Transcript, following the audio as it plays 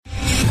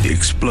The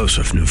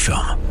explosive new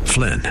film,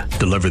 Flynn,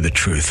 Deliver the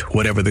Truth,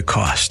 Whatever the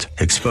Cost,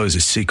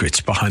 exposes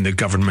secrets behind the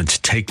government's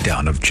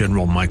takedown of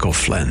General Michael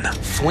Flynn.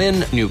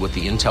 Flynn knew what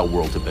the intel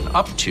world had been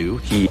up to.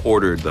 He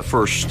ordered the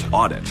first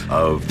audit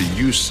of the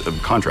use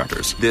of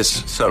contractors.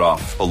 This set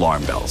off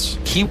alarm bells.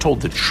 He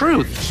told the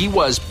truth. He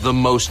was the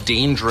most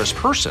dangerous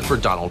person for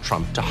Donald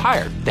Trump to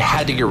hire. They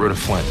had to get rid of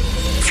Flynn.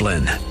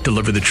 Flynn,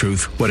 Deliver the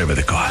Truth, Whatever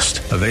the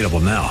Cost. Available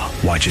now.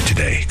 Watch it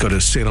today. Go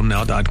to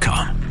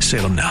salemnow.com.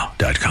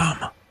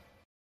 salemnow.com.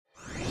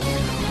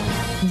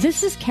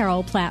 This is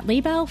Carol Platt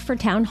Liebau for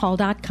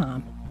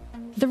townhall.com.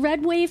 The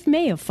red wave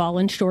may have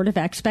fallen short of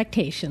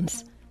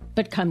expectations,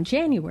 but come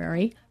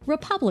January,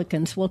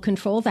 Republicans will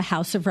control the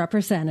House of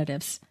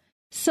Representatives.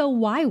 So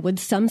why would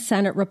some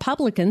Senate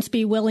Republicans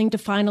be willing to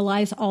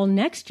finalize all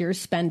next year's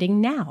spending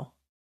now?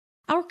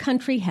 Our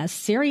country has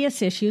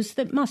serious issues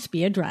that must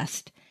be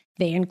addressed.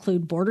 They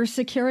include border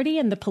security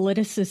and the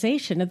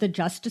politicization of the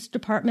Justice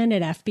Department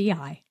and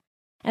FBI.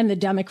 And the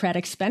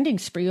Democratic spending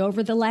spree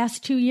over the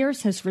last 2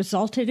 years has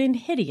resulted in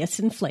hideous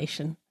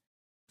inflation.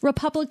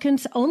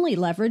 Republicans' only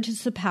leverage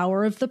is the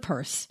power of the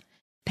purse.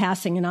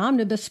 Passing an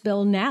omnibus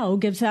bill now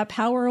gives that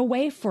power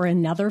away for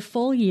another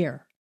full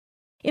year.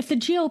 If the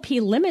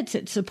GOP limits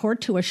its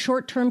support to a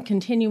short-term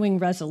continuing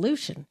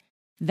resolution,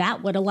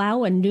 that would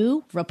allow a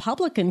new,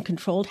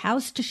 Republican-controlled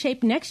House to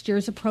shape next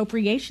year's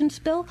appropriations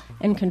bill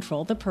and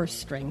control the purse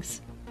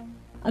strings.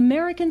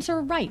 Americans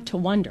are right to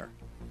wonder,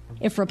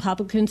 if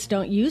Republicans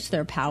don't use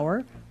their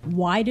power,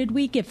 why did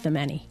we give them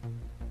any?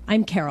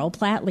 I'm Carol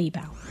Platt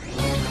Liebau.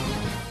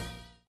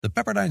 The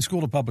Pepperdine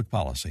School of Public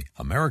Policy,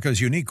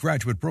 America's unique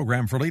graduate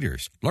program for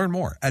leaders. Learn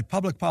more at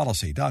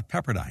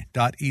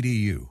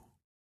publicpolicy.pepperdine.edu.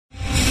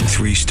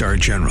 3-star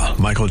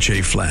General Michael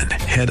J. Flynn,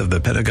 head of the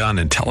Pentagon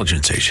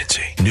Intelligence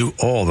Agency, knew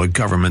all the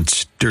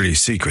government's dirty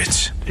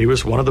secrets. He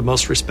was one of the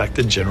most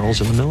respected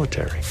generals in the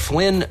military.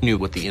 Flynn knew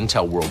what the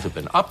intel world had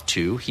been up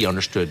to. He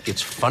understood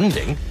its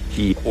funding.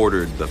 He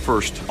ordered the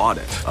first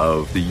audit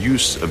of the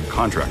use of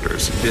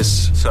contractors.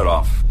 This set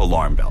off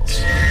alarm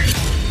bells.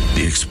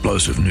 The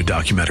explosive new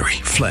documentary,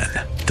 Flynn,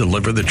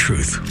 Deliver the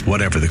Truth,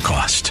 Whatever the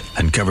Cost,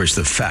 uncovers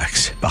the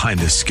facts behind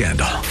this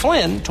scandal.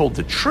 Flynn told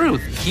the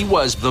truth. He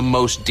was the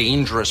most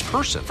dangerous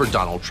person for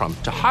Donald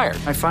Trump to hire.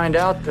 I find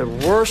out the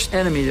worst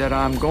enemy that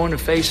I'm going to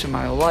face in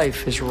my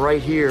life is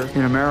right here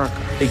in America.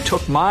 They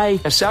took my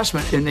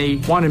assessment and they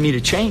wanted me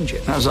to change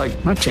it. And I was like,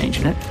 I'm not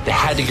changing it. They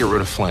had to get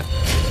rid of Flynn.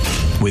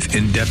 With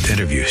in-depth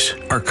interviews,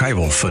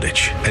 archival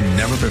footage, and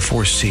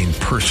never-before-seen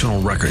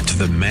personal records of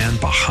the man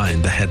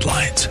behind the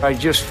headlines. I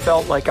just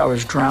felt like I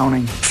was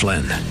drowning.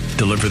 Flynn,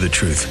 Deliver the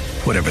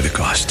Truth, Whatever the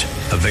Cost.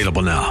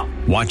 Available now.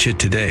 Watch it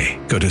today.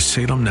 Go to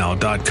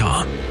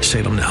salemnow.com.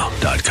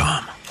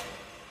 salemnow.com.